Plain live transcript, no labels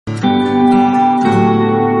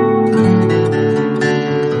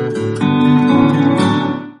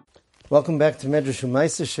Welcome back to Medrash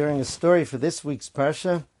U'Maisa, sharing a story for this week's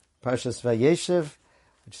Parsha, Parshas VaYeishev,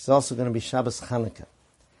 which is also going to be Shabbos Chanukah.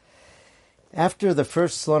 After the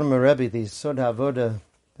first Slonim Rebbe, the Yesod HaAvoda,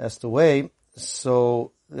 passed away,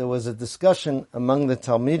 so there was a discussion among the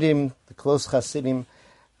Talmidim, the close Chasidim,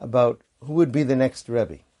 about who would be the next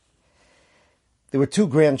Rebbe. There were two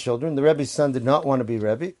grandchildren. The Rebbe's son did not want to be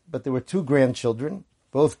Rebbe, but there were two grandchildren,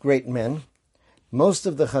 both great men. Most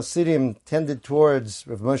of the Chasidim tended towards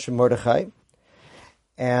Rav Moshe Mordechai,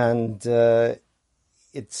 and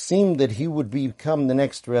it seemed that he would become the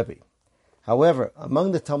next Rebbe. However,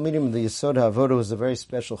 among the Talmidim, the Yesod HaAvoda was a very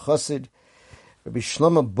special chasid. Rabbi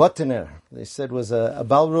Shlomo Botner, they said, was a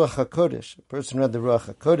Baal Ruach HaKodesh, a person who had the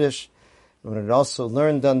Ruach HaKodesh, who had also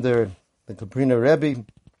learned under the Kaprina Rebbe,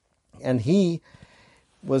 and he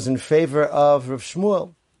was in favor of Rav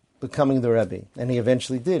Shmuel becoming the Rebbe, and he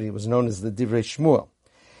eventually did. He was known as the Divrei Shmuel.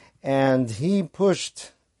 And he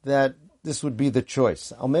pushed that this would be the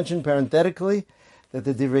choice. I'll mention parenthetically that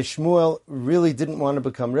the Divrei Shmuel really didn't want to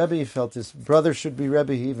become Rebbe. He felt his brother should be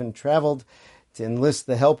Rebbe. He even traveled to enlist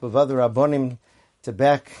the help of other Rabbonim to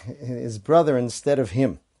back his brother instead of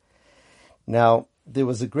him. Now, there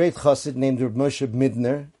was a great chasid named Reb Moshe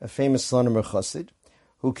Midner, a famous Slonim chasid,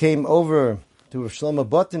 who came over to Rav Shlomo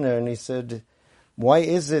Botner and he said, why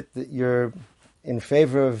is it that you're in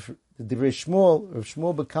favor of the Divrei Shmuel, Rav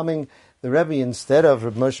Shmuel becoming the Rebbe instead of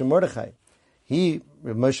Rav Moshe Mordechai?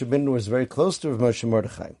 Rav Moshe Midner, was very close to Rav Moshe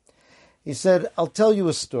Mordechai. He said, I'll tell you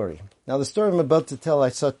a story. Now, the story I'm about to tell, I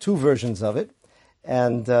saw two versions of it,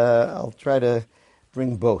 and I'll try to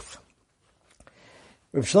bring both.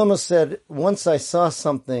 Rav Shlomo said, once I saw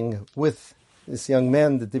something with this young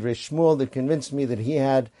man, the Divrei Shmuel, that convinced me that he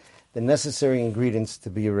had the necessary ingredients to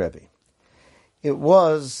be a Rebbe. It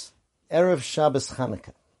was Erev Shabbos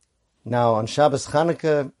Chanukah. Now, on Shabbos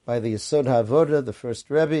Chanukah, by the Yesod HaAvoda, the first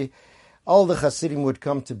Rebbe, all the Chasidim would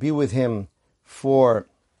come to be with him for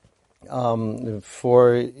Shabbos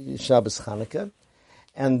Chanukah.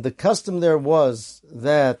 And the custom there was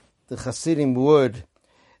that the Chasidim would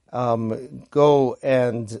go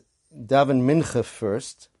and daven mincha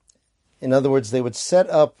first. In other words, they would set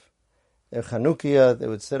up their Chanukiah, they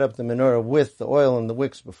would set up the menorah with the oil and the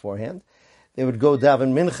wicks beforehand. They would go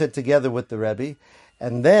daven mincha together with the Rebbe,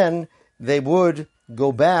 and then they would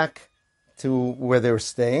go back to where they were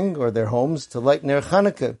staying or their homes to light Ner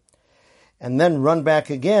Chanukah, and then run back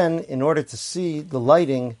again in order to see the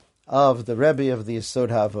lighting of the Rebbe of the Yesod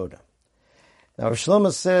HaAvoda. Now, Rav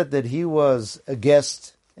Shlomo said that he was a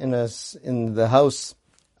guest in the house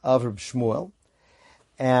of Reb Shmuel,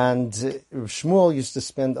 and Reb Shmuel used to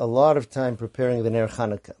spend a lot of time preparing the Ner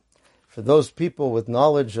Chanukah. For those people with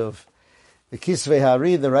knowledge of the Kisvei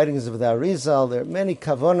Hari, the writings of the Arizal, there are many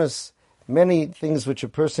kavonas, many things which a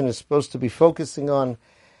person is supposed to be focusing on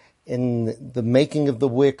in the making of the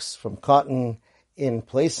wicks from cotton, in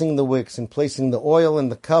placing the wicks, in placing the oil in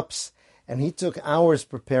the cups, and he took hours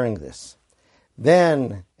preparing this.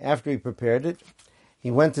 Then, after he prepared it,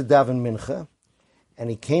 he went to daven mincha, and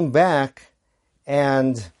he came back,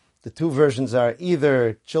 and the two versions are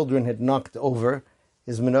either children had knocked over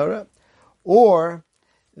his menorah, or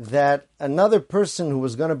that another person who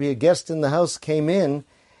was going to be a guest in the house came in,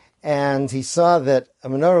 and he saw that a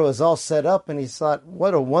menorah was all set up, and he thought,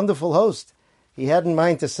 what a wonderful host. He had in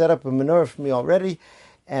mind to set up a menorah for me already,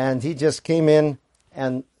 and he just came in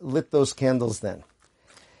and lit those candles then.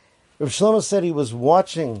 Rav Shlomo said he was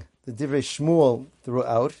watching the Divrei Shmuel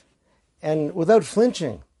throughout, and without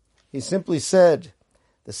flinching, he simply said,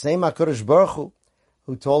 the same HaKadosh Baruch Hu,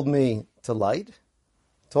 who told me to light,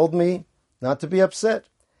 told me not to be upset.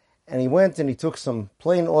 And he went and he took some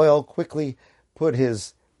plain oil, quickly put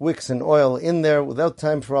his wicks and oil in there without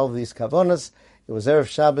time for all of these kavonas. It was Erev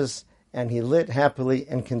Shabbos, and he lit happily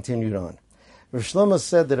and continued on. Rav Shlomo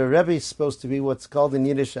said that a Rebbe is supposed to be what's called in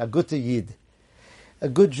Yiddish a gute Yid. A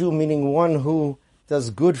good Jew, meaning one who does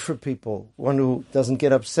good for people, one who doesn't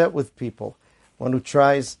get upset with people, one who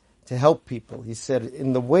tries to help people. He said,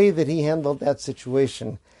 in the way that he handled that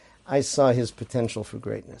situation, I saw his potential for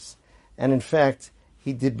greatness. And in fact,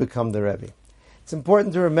 he did become the Rebbe. It's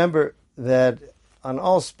important to remember that on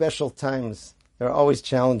all special times, there are always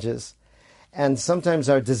challenges. And sometimes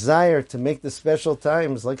our desire to make the special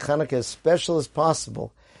times, like Chanukah, as special as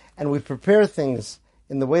possible, and we prepare things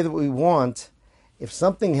in the way that we want, if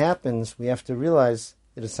something happens, we have to realize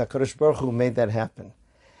that it's HaKadosh Baruch Hu who made that happen.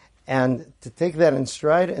 And to take that in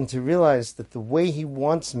stride and to realize that the way he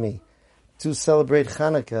wants me to celebrate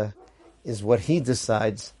Chanukah is what he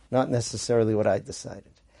decides, not necessarily what I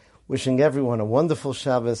decided. Wishing everyone a wonderful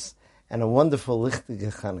Shabbos and a wonderful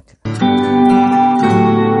Lichtige Chanukah.